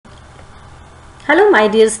Hello my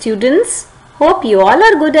dear students, hope you all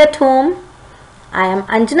are good at home. I am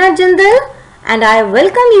Anjana Jindal and I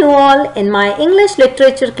welcome you all in my English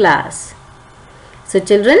literature class. So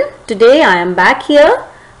children, today I am back here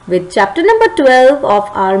with chapter number 12 of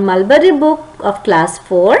our Mulberry book of class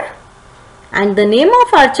 4, and the name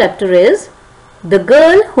of our chapter is The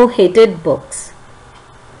Girl Who Hated Books.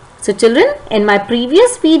 So children, in my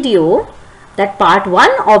previous video, that part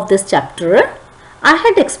 1 of this chapter, I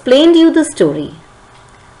had explained you the story,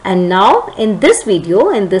 and now in this video,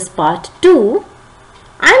 in this part 2,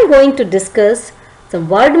 I am going to discuss some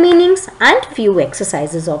word meanings and few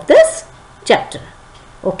exercises of this chapter.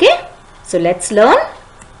 Okay, so let's learn.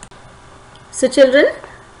 So children,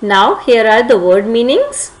 now here are the word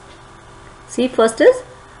meanings. See, first is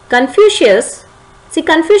Confucius. See,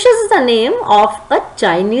 Confucius is the name of a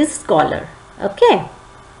Chinese scholar. Okay,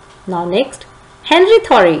 now next, Henry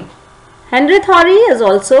Thoreau. Henry Thoreau is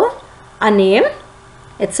also a name.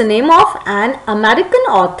 It's a name of an American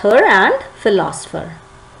author and philosopher.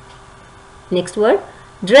 Next word,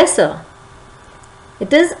 dresser.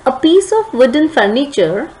 It is a piece of wooden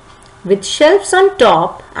furniture with shelves on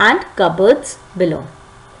top and cupboards below.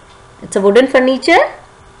 It's a wooden furniture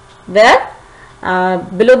where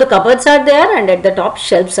below the cupboards are there and at the top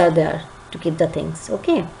shelves are there to keep the things.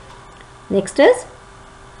 Okay. Next is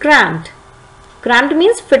cramped. Cramped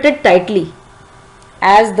means fitted tightly.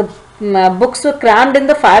 As the books were crammed in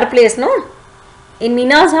the fireplace, no? In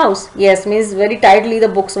Mina's house. Yes, means very tightly the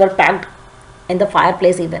books were packed in the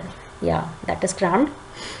fireplace even. Yeah, that is crammed.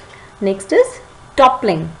 Next is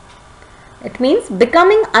toppling. It means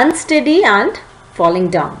becoming unsteady and falling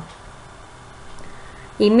down.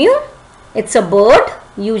 Emu. It's a bird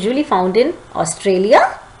usually found in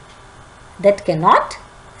Australia that cannot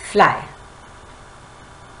fly.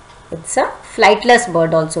 It's a flightless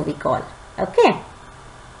bird also we call. Okay.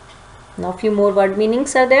 Now few more word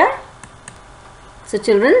meanings are there. So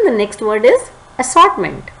children, the next word is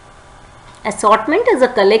assortment. Assortment is a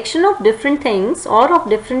collection of different things or of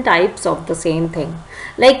different types of the same thing.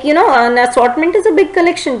 Like, you know, an assortment is a big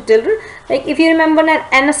collection, children. Like if you remember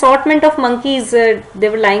an assortment of monkeys, they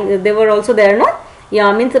were also there, no?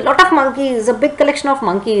 Yeah, means a lot of monkeys, a big collection of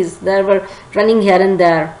monkeys. They were running here and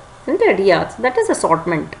there. Isn't it? Yeah, so that is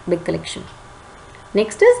assortment, big collection.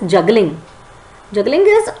 Next is juggling. Juggling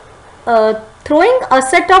is throwing a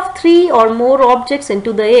set of 3 or more objects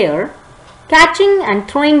into the air, catching and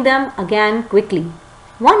throwing them again quickly,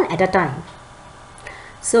 one at a time.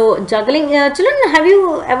 So juggling, children, have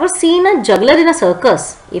you ever seen a juggler in a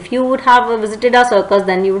circus? If you would have visited a circus,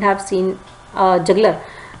 then you would have seen a juggler.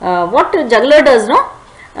 What a juggler does, no?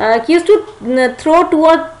 He used to throw 2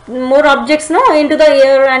 or more objects, no, into the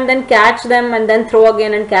air and then catch them and then throw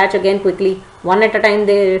again and catch again quickly, one at a time.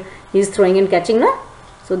 He is throwing and catching, no?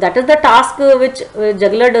 So that is the task which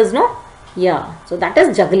juggler does, no? Yeah, so that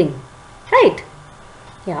is juggling, right?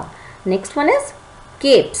 Yeah. Next one is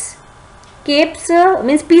capes. Capes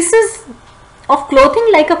means pieces of clothing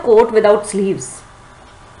like a coat without sleeves.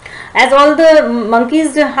 As all the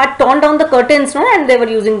monkeys had torn down the curtains, no, and they were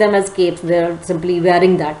using them as capes. They are simply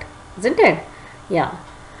wearing that, isn't it? Yeah.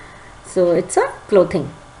 So it's a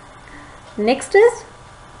clothing. Next is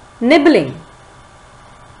nibbling.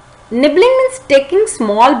 Nibbling means taking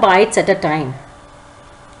small bites at a time.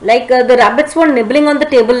 Like the rabbits were nibbling on the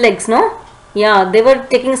table legs, no? Yeah, they were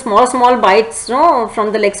taking small bites, no,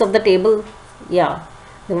 from the legs of the table. Yeah,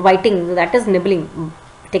 they were biting. That is nibbling,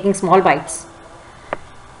 taking small bites.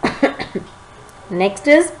 Next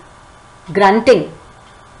is grunting.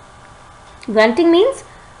 Grunting means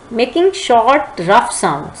making short, rough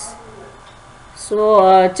sounds.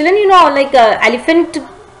 So, children, you know, like elephant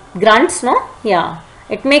grunts, no? Yeah,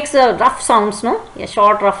 it makes rough sounds, no? Yeah,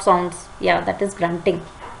 short, rough sounds. Yeah, that is grunting.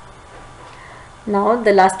 Now,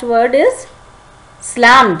 the last word is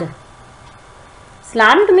slammed.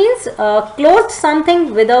 Slammed means closed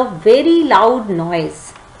something with a very loud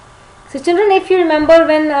noise. So children, if you remember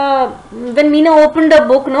when Meena opened a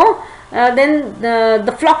book, no, then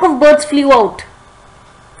the flock of birds flew out,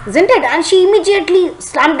 isn't it? And she immediately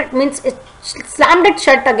slammed it, means it slammed it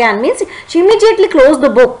shut again, means she immediately closed the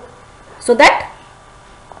book so that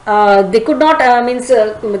they could not,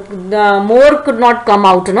 the more could not come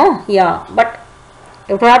out, no? Yeah, but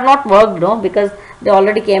it would have not worked, no, because they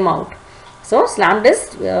already came out. So slammed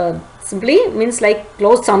is simply means like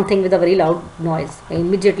close something with a very loud noise,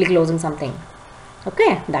 immediately closing something.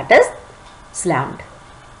 Okay, that is slammed.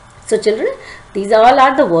 So children, these all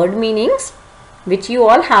are the word meanings which you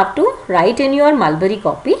all have to write in your Mulberry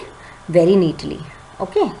copy very neatly.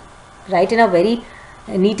 Okay, write in a very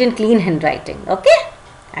neat and clean handwriting. Okay,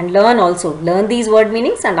 and learn also. Learn these word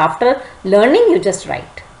meanings, and after learning you just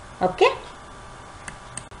write. Okay.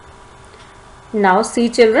 Now see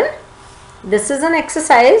children, this is an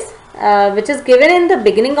exercise which is given in the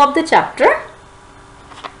beginning of the chapter.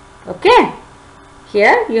 Okay.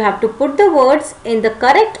 Here you have to put the words in the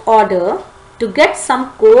correct order to get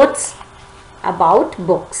some quotes about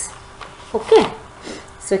books. Okay.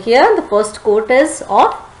 So here the first quote is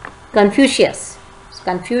of Confucius. So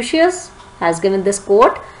Confucius has given this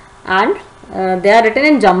quote, and they are written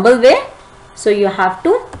in jumble way. So you have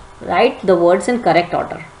to write the words in correct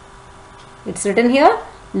order. It's written here,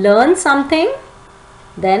 learn something,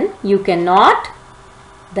 then you cannot,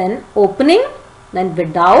 then opening, then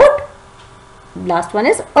without, last one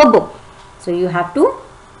is a book. So you have to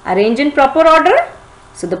arrange in proper order.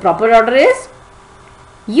 So the proper order is,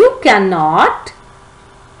 you cannot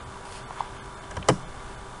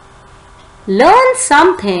learn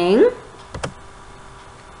something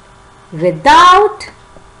without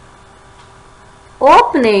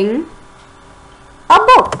opening a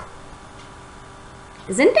book.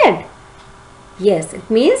 Isn't it? Yes, it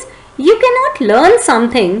means you cannot learn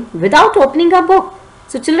something without opening a book.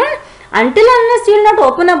 So children, until unless you will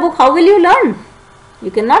not open a book, how will you learn?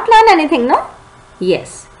 You cannot learn anything, no?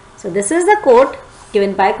 Yes. So this is the quote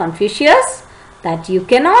given by Confucius, that you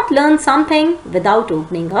cannot learn something without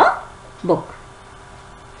opening a book.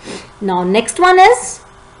 Now next one is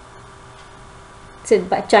said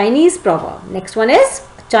by Chinese proverb. Next one is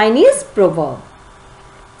Chinese proverb.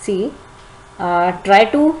 See, try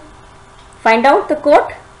to find out the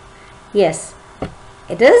quote. Yes,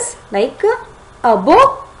 it is like a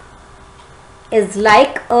book is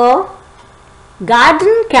like a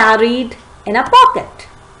garden carried in a pocket.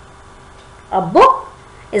 A book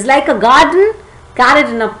is like a garden carried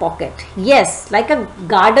in a pocket. Yes, like a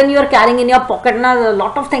garden you are carrying in your pocket. Now a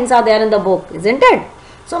lot of things are there in the book, isn't it?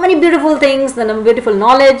 So many beautiful things, then beautiful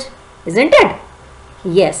knowledge, isn't it?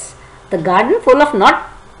 Yes, the garden full of not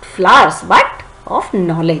flowers but of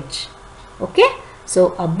knowledge. Okay,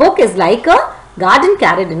 so a book is like a garden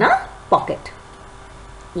carried in a pocket.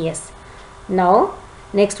 Yes. Now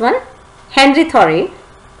next one, Henry Thoreau.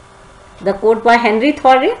 The quote by Henry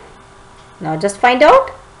Thoreau. Now just find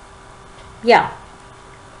out. Yeah.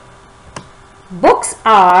 Books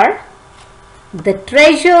are the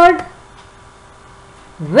treasured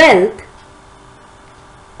wealth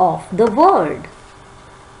of the world.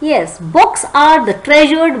 Yes, books are the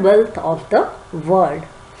treasured wealth of the world.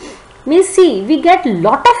 Means see, we get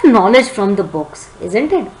lot of knowledge from the books,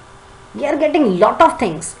 isn't it? We are getting lot of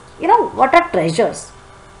things. You know what are treasures?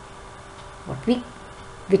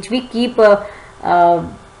 Which we keep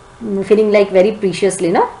feeling like very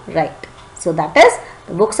preciously, no? Right. So that is,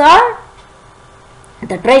 the books are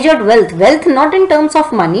the treasured wealth. Wealth not in terms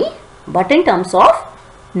of money, but in terms of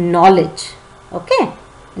knowledge. Okay,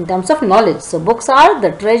 in terms of knowledge. So books are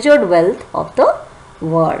the treasured wealth of the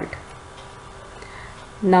world.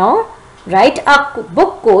 Now write a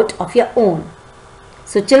book quote of your own.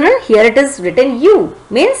 So children, here it is written you,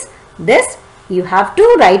 means this you have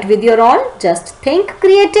to write with your own. Just think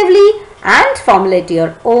creatively and formulate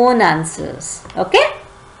your own answers. Okay,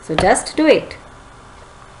 so just do it.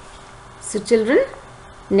 So children,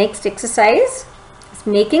 next exercise is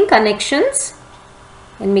making connections.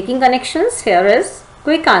 In making connections, here is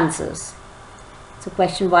quick answers. So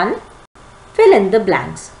question 1, fill in the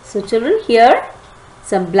blanks. So children, here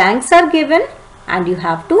some blanks are given and you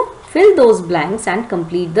have to fill those blanks and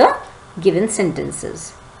complete the given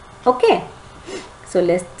sentences. Okay, so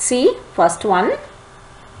let's see first one.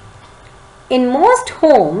 In most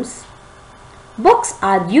homes, books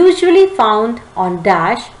are usually found on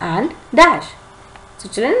dash and dash. So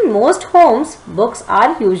children, in most homes, books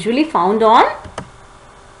are usually found on,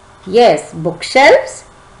 yes, bookshelves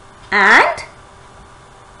and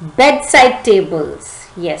bedside tables.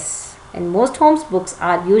 Yes, in most homes, books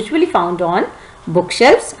are usually found on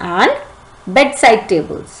bookshelves and bedside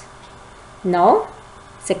tables. Now,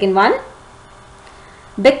 second one.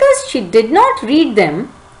 Because she did not read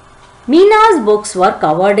them, Meena's books were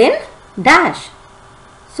covered in dash.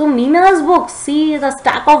 So Meena's books, see the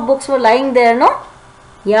stack of books were lying there, no?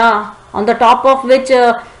 Yeah, on the top of which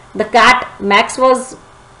the cat Max was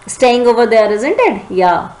staying over there, isn't it?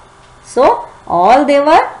 Yeah. So all they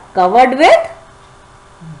were covered with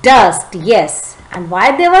dust. Yes. And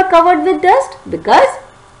why they were covered with dust? Because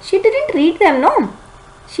she didn't read them, no?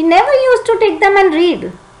 She never used to take them and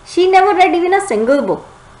read. She never read even a single book.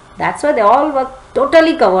 That's why they all were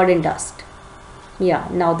totally covered in dust. Yeah.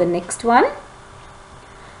 Now the next one.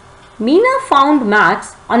 Meena found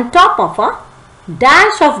Max on top of a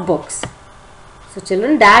dash of books. So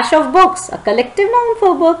children, dash of books, a collective noun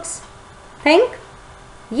for books. Think.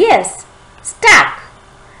 Yes, stack.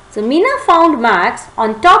 So Meena found Max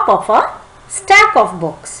on top of a stack of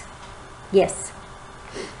books. Yes.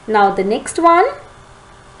 Now the next one.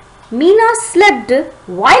 Meena slipped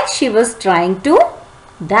while she was trying to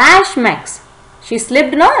dash Max. She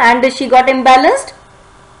slipped, no, and she got imbalanced.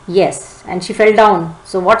 Yes, and she fell down.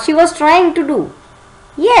 So what she was trying to do?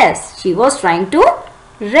 Yes, she was trying to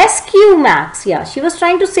rescue Max. Yeah, she was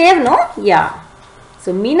trying to save, no? Yeah.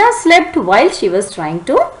 So Meena slipped while she was trying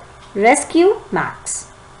to rescue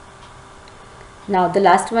Max. Now the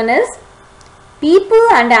last one is, people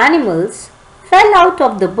and animals fell out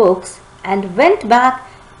of the books and went back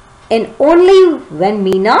in only when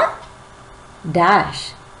Meena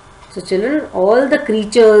dash. So children, all the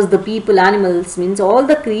creatures, the people, animals, means all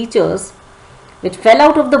the creatures which fell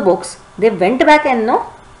out of the books, they went back and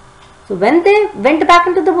no. So when they went back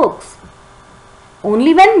into the books?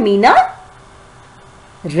 Only when Meena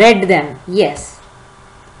read them. Yes.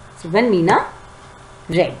 So when Meena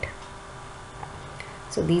read.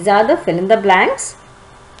 So these are the fill in the blanks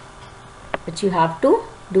which you have to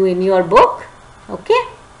do in your book. Okay.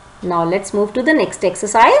 Now let's move to the next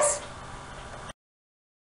exercise.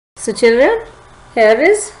 So children, here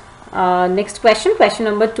is next question, question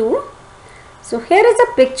number 2. So here is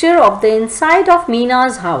a picture of the inside of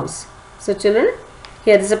Meena's house. So children,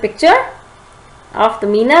 here is a picture of the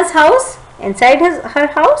Meena's house, inside her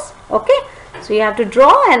house. Okay. So you have to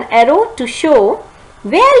draw an arrow to show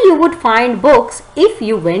where you would find books if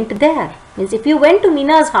you went there. Means if you went to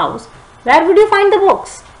Meena's house, where would you find the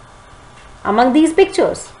books? Among these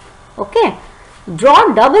pictures. Okay.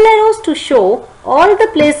 Draw double arrows to show all the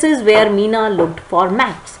places where Meena looked for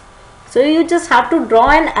Max. So you just have to draw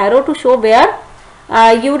an arrow to show where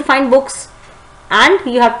you would find books, and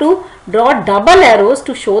you have to draw double arrows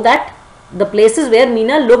to show that the places where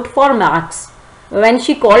Meena looked for Max. When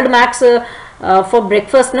she called Max for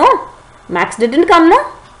breakfast, no, Max didn't come,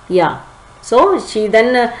 no? Yeah. So she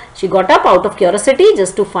then she got up out of curiosity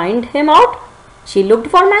just to find him out. She looked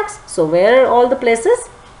for Max. So where are all the places?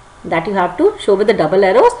 That you have to show with the double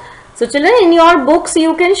arrows. So children, in your books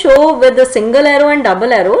you can show with the single arrow and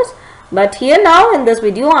double arrows, but here now in this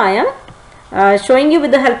video I am showing you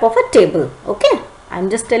with the help of a table. Okay, I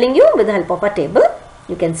am just telling you with the help of a table.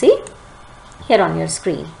 You can see here on your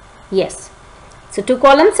screen. Yes. So 2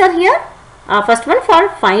 columns are here. First one for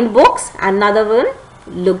find books, another one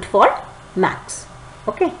looked for Max.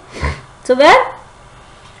 Okay. So where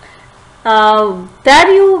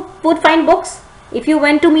you would find books if you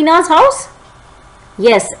went to Meena's house?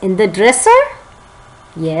 Yes, in the dresser.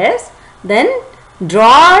 Yes. Then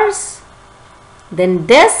drawers. Then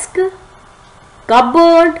desk,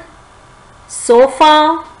 cupboard,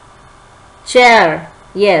 sofa, chair.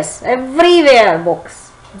 Yes, everywhere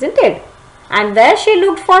books, isn't it? And where she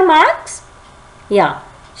looked for Max? Yeah,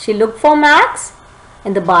 she looked for Max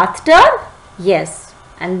in the bathtub. Yes.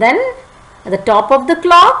 And then at the top of the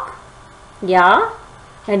clock. Yeah.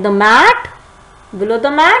 And the mat, below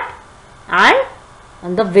the mat, and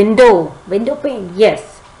on the window pane.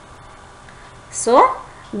 Yes. So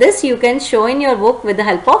this you can show in your book with the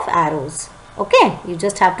help of arrows. Okay, you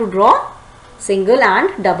just have to draw single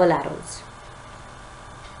and double arrows.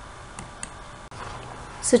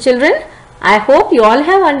 So children, I hope you all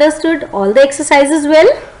have understood all the exercises well,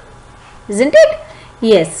 isn't it?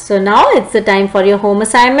 Yes. So now it's the time for your home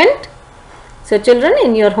assignment. So children,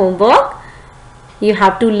 in your homework you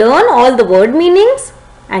have to learn all the word meanings,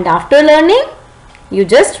 and after learning you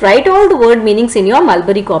just write all the word meanings in your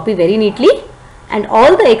Mulberry copy very neatly, and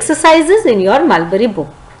all the exercises in your Mulberry book.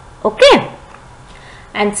 Okay.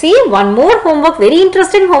 And see, one more homework, very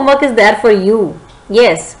interesting homework is there for you.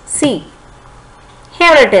 Yes, see,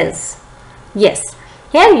 here it is. Yes,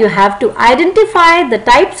 here you have to identify the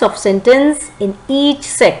types of sentence in each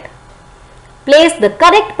set. Place the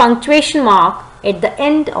correct punctuation mark at the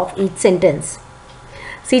end of each sentence.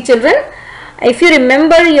 See children, if you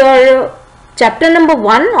remember your chapter number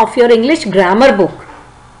 1 of your English grammar book,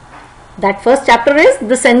 that first chapter is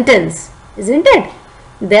the sentence, isn't it?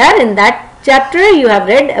 There in that chapter you have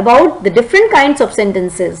read about the different kinds of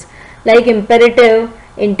sentences like imperative,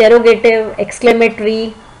 interrogative,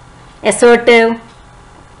 exclamatory, assertive.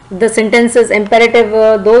 The sentences imperative,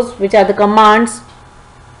 those which are the commands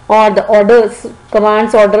or the orders,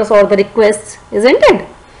 commands, orders or the requests, isn't it?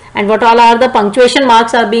 And what all are the punctuation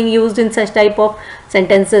marks are being used in such type of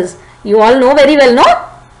sentences. You all know very well, no?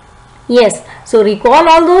 Yes. So recall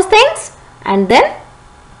all those things and then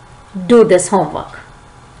do this homework.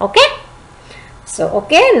 Okay. So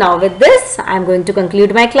okay, now with this I am going to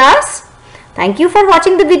conclude my class. Thank you for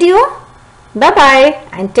watching the video. Bye bye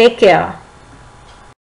and take care.